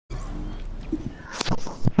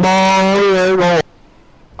Mario,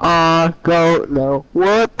 I don't know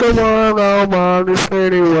what the world on is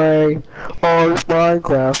anyway. On this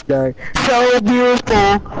Minecraft day, so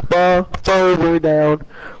beautiful, but further down,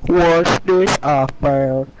 what's this I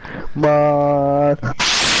found? My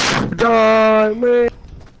diamond.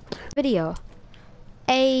 Video.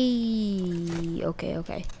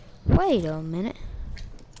 Okay. Wait a minute.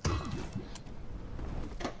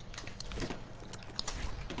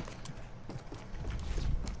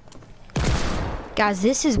 Guys,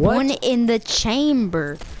 this is What? one in the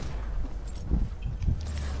chamber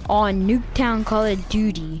on Nuketown Call of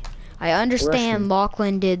Duty. I understand Russian.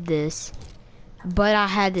 Lachlan did this, but I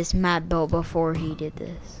had this map built before he did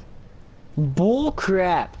this. Bull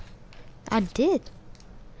crap. I did.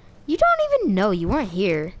 You don't even know. You weren't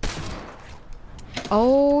here.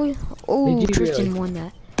 Oh, Did you Tristan really? won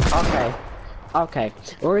that. Okay.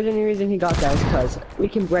 The only reason he got that is because we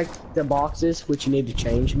can break the boxes, which you need to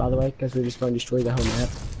change, by the way, because we're just going to destroy the whole map.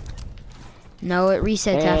 No, it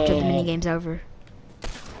resets after the And- minigame's over.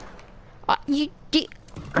 I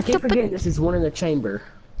keep forgetting this is one in the chamber.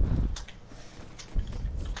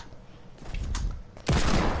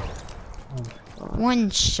 One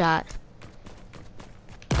shot.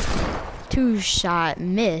 Two shot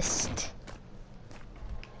missed.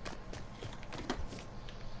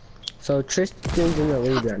 So Tristan's in the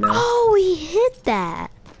lead right now. Oh, he hit that.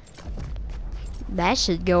 That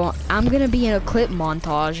should go on. I'm gonna be in a clip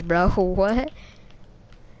montage, bro. What?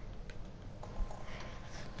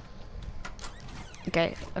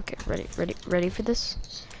 Okay, ready for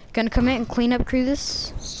this? Gonna come in and clean up crew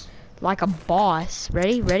this like a boss.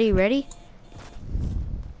 Ready?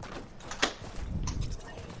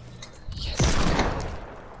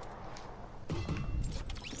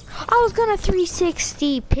 I was gonna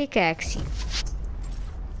 360 pickaxe you.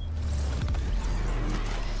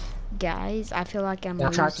 Guys, I feel like I'm Now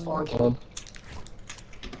try to losing. spawn kill him.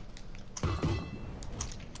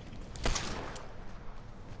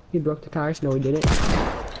 He broke the tires. No, he didn't.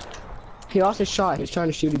 He also shot. He was trying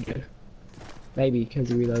to shoot again. Maybe because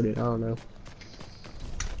he reloaded. I don't know.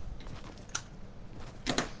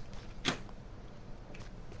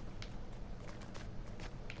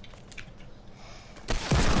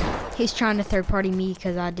 He's trying to third party me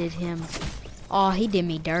because I did him. Oh, he did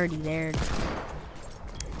me dirty there.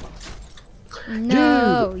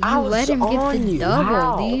 No, Dude, I you was let him get on the you. double,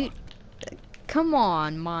 How? dude. Come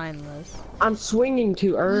on, mindless. I'm swinging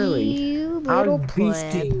too early. You I little was pleb.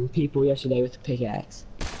 beasting people yesterday with the pickaxe.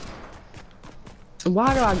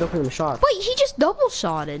 Why do I go for them sharp? Wait, he just double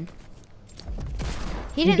shotted.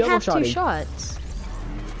 He didn't have two double-shotted. shots.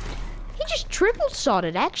 He just triple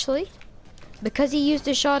shotted, actually. Because he used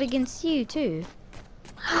a shot against you, too.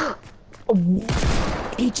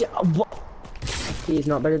 He is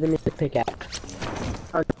not better than me with the pickaxe.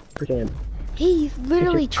 100%. He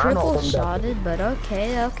literally Because I don't triple want that. shotted, but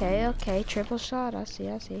okay. Triple shot, I see.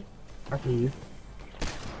 After you.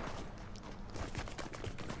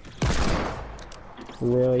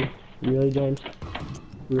 Really, James?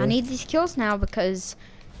 Really? I need these kills now because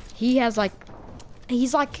he has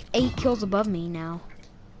he's like 8 kills above me now.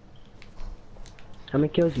 How many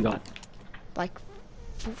kills you got? Like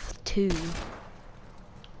 2.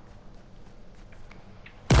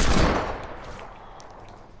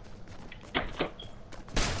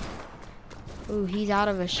 Ooh, he's out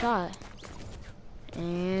of a shot.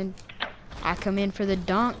 And I come in for the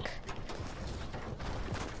dunk.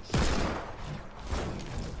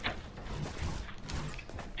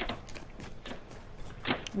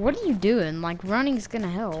 What are you doing? Like, running's gonna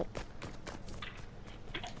help.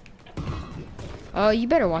 Oh, you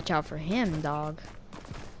better watch out for him, dog.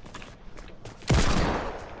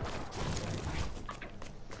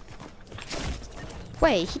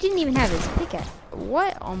 Wait, he didn't even have his pickaxe.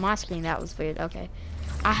 What? On my screen, that was weird. Okay.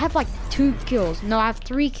 I have like 2 kills. No, I have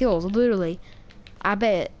 3 kills, literally. I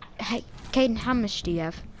bet. Hey, Caden, how much do you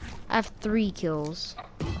have? I have 3 kills.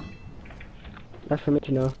 That's for me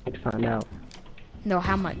to know. To find out. No,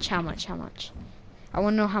 how much? I want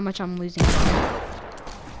to know how much I'm losing.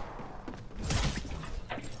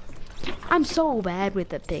 I'm so bad with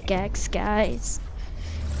the pickaxe, guys.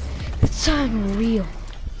 It's unreal.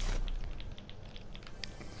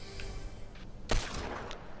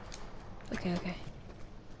 Okay.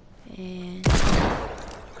 And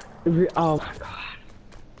Oh my god.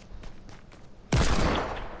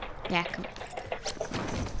 yeah, come on.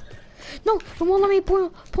 No, it won't let me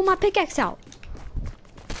pull my pickaxe out.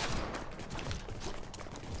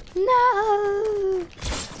 No.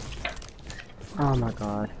 Oh my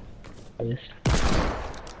god. Yes.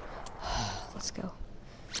 Let's go.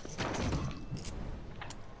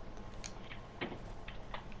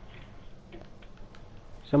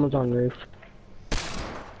 Someone's on roof.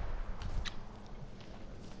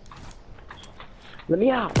 Let me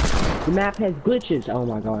out. The map has glitches. Oh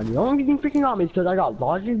my god. The only thing freaking got me is because I got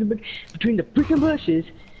lodged in between the freaking bushes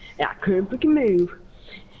and I couldn't freaking move.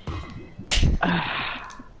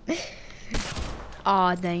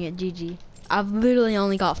 Aw, dang it, GG. I've literally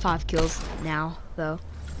only got 5 kills now, though.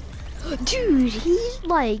 Dude, he's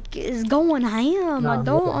like, is going ham. I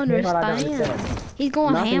don't understand. He's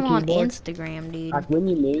going ham on Instagram, dude. Like when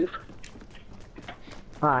you move.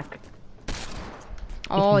 Like.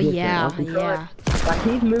 Oh, yeah, yeah. Like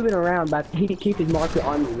he's moving around, but he can keep his marker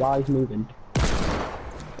on you while he's moving.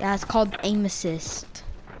 Yeah, it's called aim assist.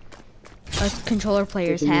 Us controller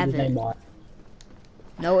players have it.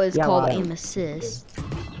 No, it's called aim assist.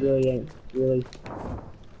 It's really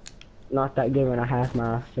not that good when I have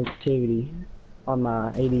my sensitivity on my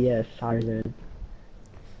ADS higher than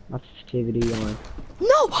my sensitivity on.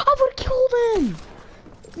 No, I would've killed him.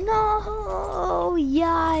 No,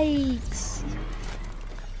 yikes.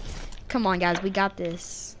 Come on, guys, we got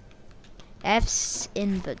this. F's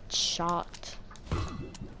in the shot.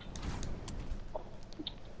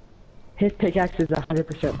 His pickaxe is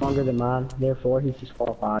 100% longer than mine, therefore he's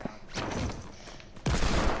disqualified.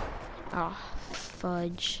 Oh,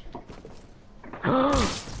 fudge.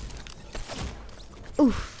 Oof.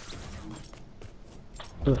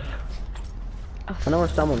 Oof. I know where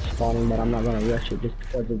someone's spawning, but I'm not gonna rush it just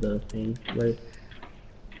because of the thing. Wait.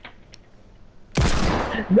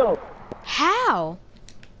 No! How?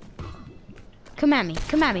 Come at me,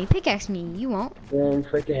 pickaxe me, you won't. Then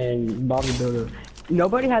freaking Bobby Builder.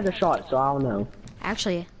 Nobody has a shot, so I don't know.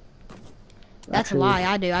 Actually, that's a lie,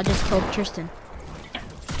 I do. I just killed Tristan.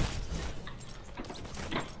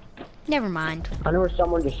 Never mind. I know where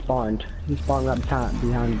someone just spawned. He spawned right behind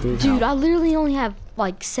the big Dude, house. I literally only have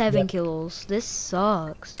like 7 kills. This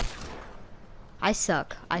sucks. I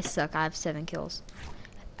suck. I have 7 kills.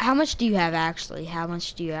 How much do you have actually? How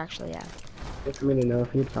much do you actually have? It's for me to know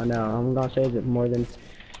if you find out. I'm gonna say it's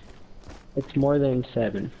more than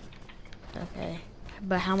 7. Okay.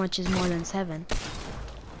 But how much is more than 7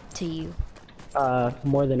 to you?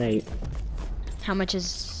 More than 8. How much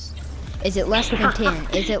is it less than 10?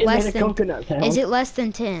 Is it less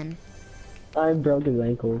than 10? I broke his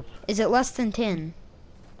ankles. Is it less than 10?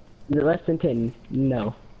 Is it less than 10?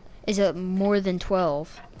 No. Is it more than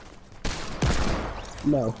 12?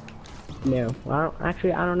 No. No. Well,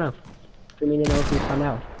 actually, I don't know. For me to know if we find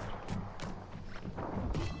out.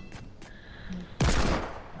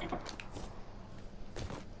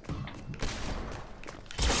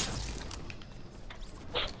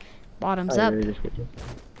 Bottoms up. Really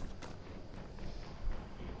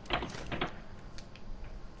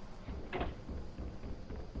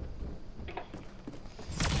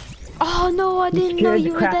Oh no, I didn't know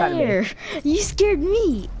you were there. You scared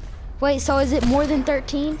me. Wait, so is it more than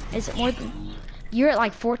 13? Is it more than... You're at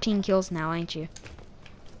like 14 kills now, ain't you?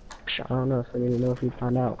 I don't know, so I need to know if we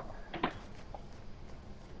find out.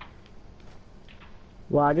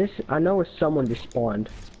 Well, I know where someone just spawned.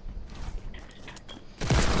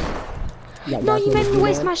 No, you made me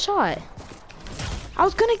waste my shot. I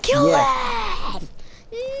was gonna kill it.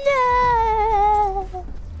 No.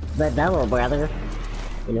 But that little brother.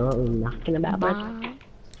 You know what we're knocking about, bud?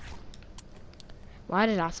 Why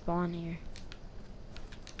did I spawn here?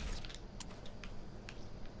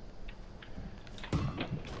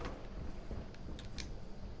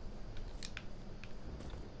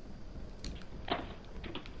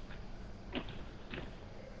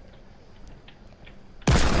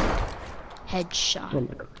 Headshot. Oh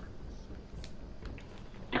my God.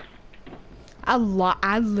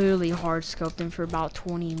 I literally hard scoped him for about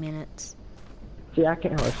 20 minutes. See, I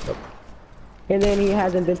can't hard scope. And then he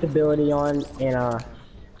has invincibility on, and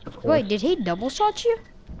Wait, did he double shot you?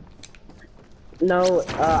 No,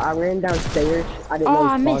 I ran downstairs. I didn't know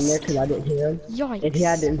he spawned there because I didn't hear him. Yikes. If he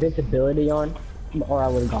had the invincibility on, or I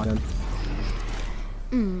would have got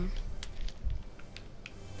him.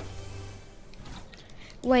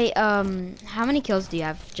 Wait, how many kills do you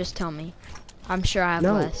have? Just tell me. I'm sure I have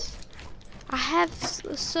less. I have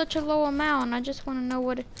such a low amount. I just want to know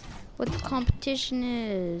what the competition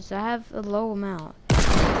is. I have a low amount.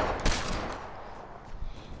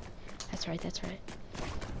 That's right, that's right.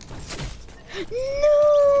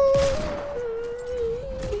 No!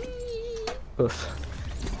 Oof.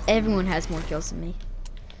 Everyone has more kills than me.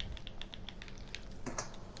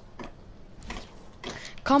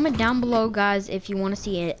 Comment down below, guys, if you want to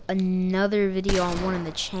see another video on one in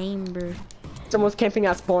the chamber. Someone's camping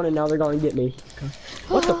out spawn and now they're going to get me.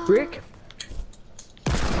 What the frick?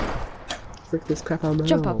 Frick this crap out of my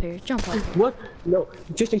Jump mouth. up here. Jump up here. What? No,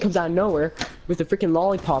 Tristan comes out of nowhere with a freaking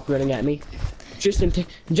lollipop running at me. Tristan,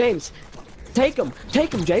 James, take him,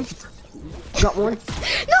 James. Got one.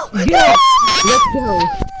 No! Yes! Let's go.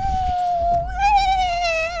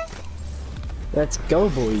 Let's go,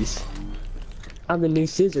 boys. I'm the new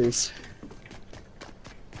scissors.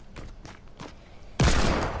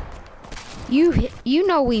 You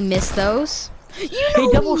know we missed those. You know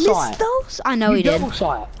He double we shot. missed those. I know You he did. double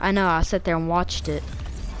shot. I know. I sat there and watched it.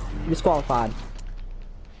 Disqualified.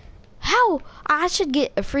 How? I should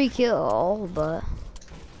get a free kill, but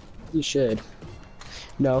You should.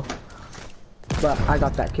 No. But I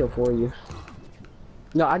got that kill for you.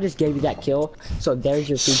 No, I just gave you that kill, so there's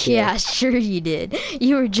your free kill. yeah, sure you did.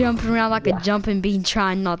 You were jumping around like Yeah. a jumping bean,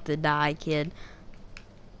 trying not to die, kid.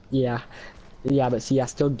 Yeah. Yeah, but see, I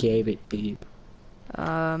still gave it to you.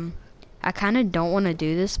 I kind of don't want to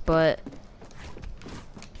do this, but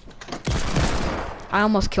I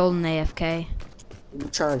almost killed an AFK. You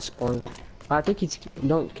try and spawn. I think he's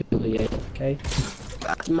don't kill the AFK.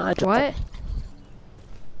 That's my job. What?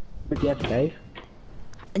 With the AFK.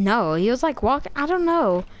 No, he was like walking. I don't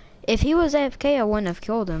know. If he was AFK, I wouldn't have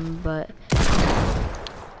killed him, but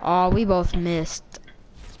oh, we both missed.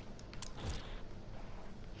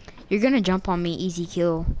 You're gonna jump on me, easy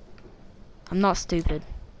kill. I'm not stupid.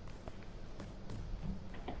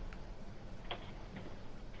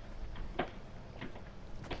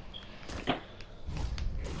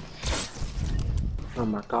 Oh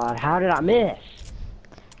my god, how did I miss?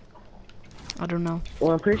 I don't know.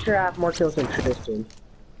 Well, I'm pretty sure I have more kills than Tristan.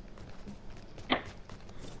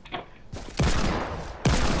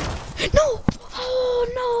 No!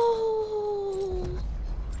 Oh no!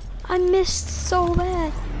 I missed so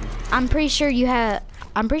bad. I'm pretty sure you had.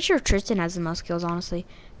 I'm pretty sure Tristan has the most kills, honestly,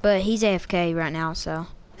 but he's AFK right now, so.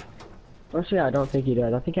 Honestly, I don't think he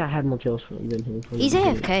does. I think I had more kills than him. He's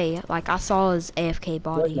AFK. Like I saw his AFK No,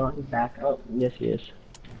 body. he's not. He's back. Oh, yes, he is.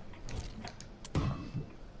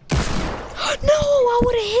 No, I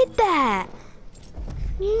would have hit that.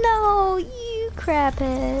 No, you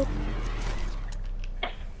craphead.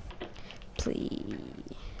 Please.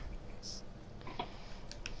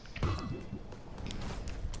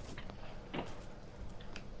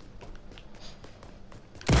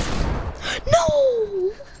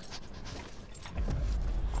 No.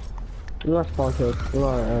 You want spawn kills. You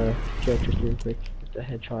want kill Tristan quick. Just a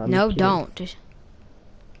headshot. I'm No, kidding. don't.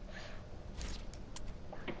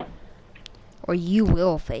 Or you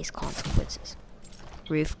will face consequences.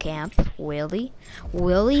 Roof camp, Willie?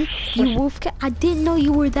 Willie? You roof camp? I didn't know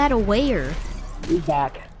you were that aware. He's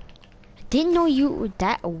back. Didn't know you were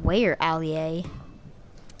that aware, Allier.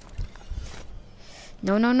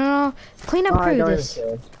 No, no, no, no. Clean up crew this.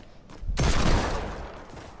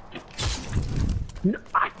 No,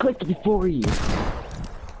 I clicked before you.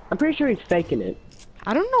 I'm pretty sure he's faking it.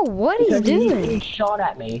 I don't know what he's Because doing. He shot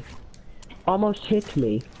at me. Almost hit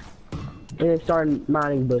me. And then started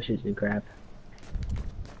mining bushes and crap.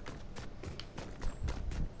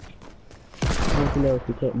 I don't know if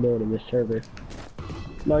we can't build in this server.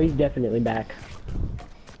 No, he's definitely back.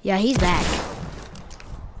 Yeah, he's back.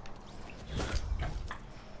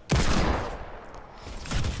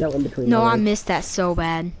 No, in between. No, I lines. missed that so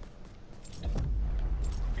bad.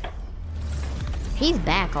 He's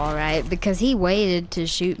back, alright, because he waited to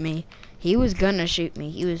shoot me. He was gonna shoot me.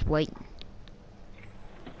 He was waiting.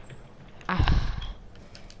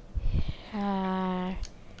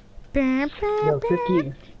 No,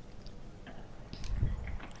 50.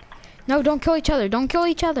 No, don't kill each other. Don't kill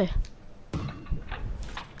each other.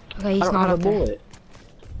 Okay, he's I don't not have up a there. bullet.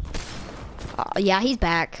 Yeah, he's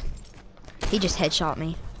back. He just headshot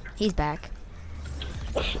me. He's back.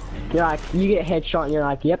 You're like, you get a headshot and you're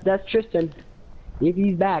like, yep, that's Tristan. If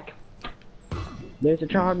he's back. There's a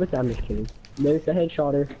tryhard with that. I'm just kidding. There's the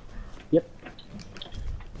headshotter. Yep.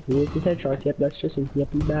 Here's the headshot. Yep, that's Tristan. Yep,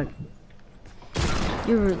 he's back.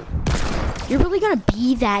 You're really gonna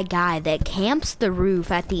be that guy that camps the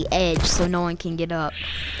roof at the edge so no one can get up.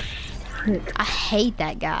 I hate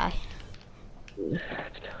that guy.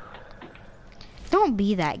 Don't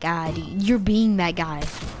be that guy, dude. You're being that guy.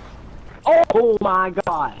 Oh my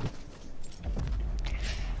god.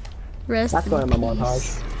 Rest That's in going in my peace.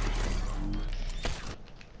 montage.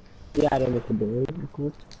 Yeah, I didn't miss the bullet, of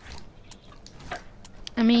course.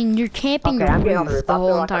 I mean, you're camping Okay, I'm the getting on the roof roof. the I feel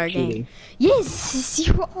whole like entire I'm game. cheating. Yes,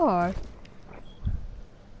 you are.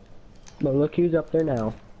 But look who's up there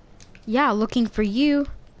now. Yeah, looking for you.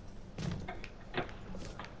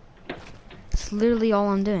 It's literally all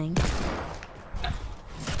I'm doing.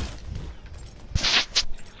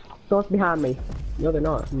 Someone's behind me. No, they're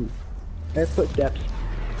not. There's footsteps.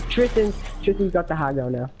 Tristan's got the high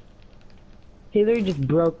ground now. He literally just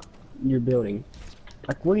broke your building.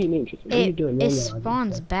 Like, what do you mean, Tristan? What are you doing? It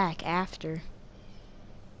spawns back after.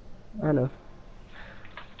 I know.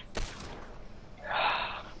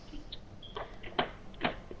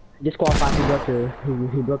 Disqualified.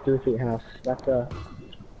 He broke the retreat house. That's a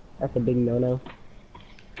big no-no.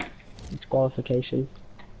 Disqualification.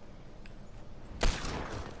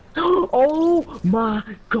 Oh my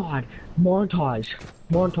God! Montage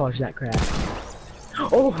that crap.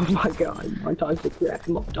 Oh my God! Montage the crap.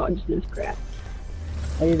 Montage this crap.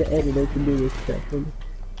 I need an editor to do this crap.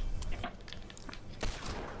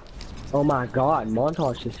 Oh my God!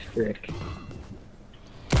 Montage this frick.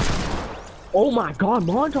 Oh my God!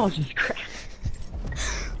 Montage this crap.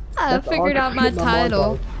 I figured out my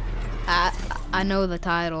title. I know the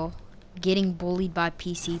title. Getting bullied by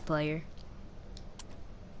PC player.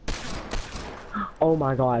 Oh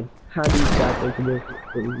my God! How do you start into this?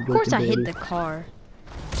 Of course I hit the car.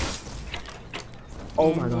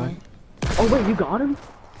 Oh my God! Oh wait, you got him?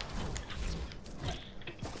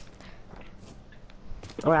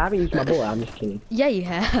 Oh, I haven't used my bullet. I'm just kidding. Yeah, you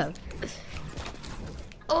have.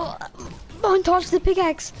 Oh, montage the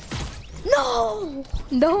pickaxe. No!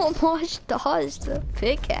 Don't montage the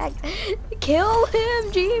pickaxe. Kill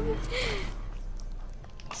him, Jimmy.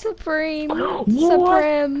 Supreme.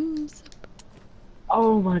 Supreme.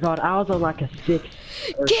 Oh my God, I was on like a 6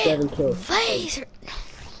 or 7 kill. Laser.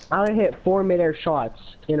 I hit 4 mid-air shots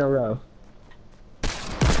in a row.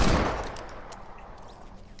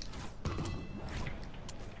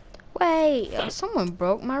 Wait, someone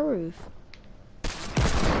broke my roof.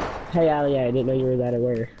 Hey Ali, I didn't know you were that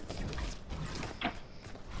aware.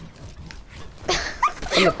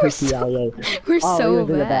 We're so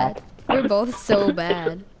bad. We're both so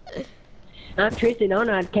bad. I'm Tristan. I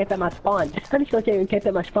can't camp at my spawn. I'm just gonna say you camp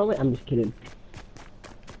at my spawn. I'm just kidding.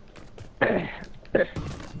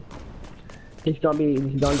 He's gonna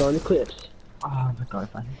go in the cliffs. Oh my God!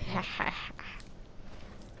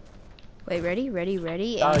 Wait, ready?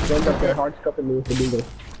 James up there hard scoping me with the beagle.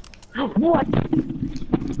 What?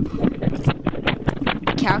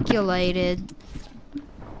 Calculated.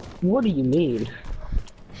 What do you mean?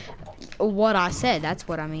 What I said, that's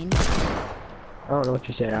what I mean. I don't know what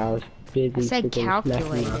you said. I was busy. I said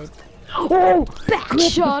calculated. Oh!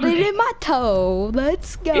 Backshotted in my toe.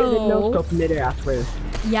 Let's go. It was a no scope midair, I swear.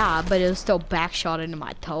 Yeah, but it was still backshotted in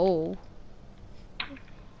my toe.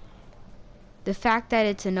 The fact that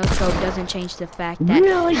it's a no scope doesn't change the fact that.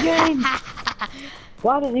 Really, James?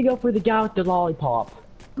 Why didn't you go for the guy with the lollipop?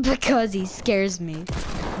 Because he scares me.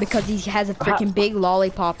 Because he has a freaking big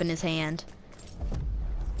lollipop in his hand.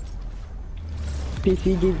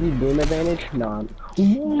 PC gives you boom advantage? Nah.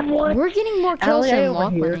 What? We're getting more kills than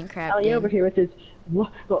Lachlan and crap. Ali over here with his.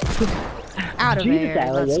 Out of Jesus,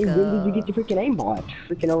 there. Let's go. When did you get your freaking aimbot?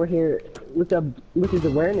 Freaking over here with his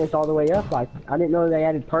awareness all the way up. Like, I didn't know they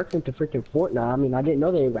added perks into freaking Fortnite. I mean, I didn't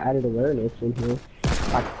know they added awareness in here.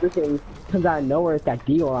 Like, freaking comes out of nowhere at that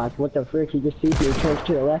deal. Like, what the frick? He just sees me and turns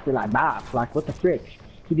to the left and like, bop. Like, what the frick?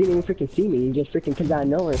 He didn't even freaking see me. He just freaking comes out of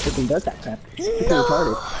nowhere and freaking does that crap. Freaking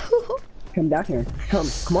retarded. Come down here. Come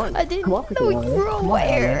on. I didn't come on, know you were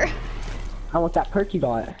aware. I want that perk you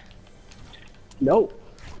got. Nope.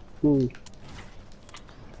 Ooh.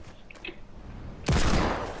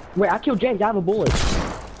 Wait, I killed James. I have a bullet.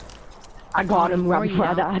 I got him right before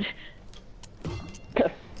I died.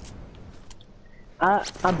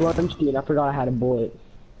 I bludgeoned you and I forgot I had a bullet.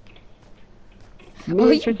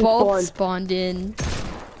 We both spawned in.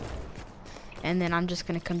 And then I'm just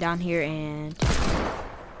gonna come down here and...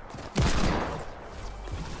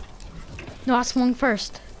 No, I swung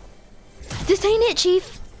first. This ain't it,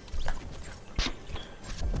 Chief.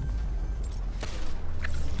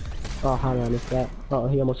 Oh, how did I miss that? Oh,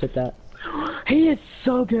 he almost hit that. He is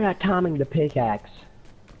so good at timing the pickaxe.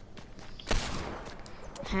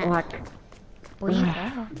 Like, where you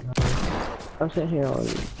at? I'm sitting here on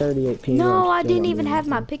 38 p.m. No, I didn't even have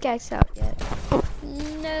my pickaxe out yet.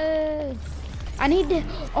 No. I need to.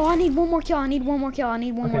 Oh, I need one more kill. I need one more kill. I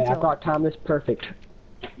need one more kill. I thought time is perfect.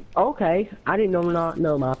 Okay, I didn't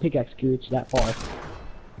know my pickaxe could reach that far.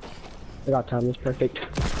 I got time is perfect.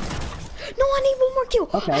 No, I need one more kill.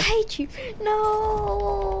 Okay. I hate you. No.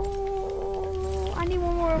 I need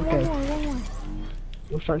one more. Okay. One more.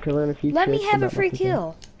 We're starting to learn a few Let me tricks have a about free my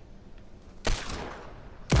kill.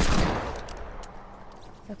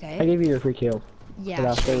 Okay. I gave you your free kill.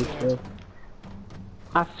 Yeah.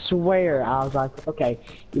 I swear, I was like, okay,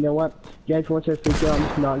 you know what? James wants a free kill, I'm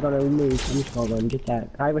just not gonna remove. I'm just gonna go and get that.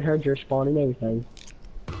 I even heard your spawn and everything.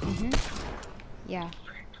 Yeah.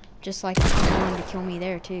 Just like you wanted to kill me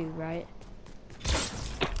there too, right?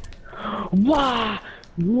 Wow!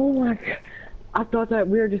 Oh my god. I thought that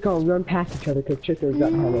we were just gonna run past each other because Chico's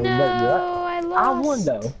got behind us. No, I lost.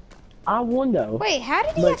 I won though. Wait, how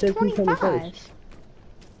did he But have since he's coming 25? first,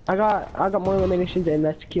 I got more eliminations and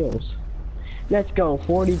less kills. Let's go,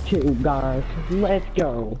 42 guys. Let's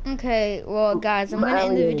go. Okay, well guys, I'm gonna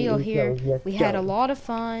end the video here. Let's We had go. a lot of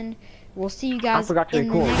fun. We'll see you guys I forgot to in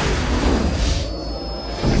the record. next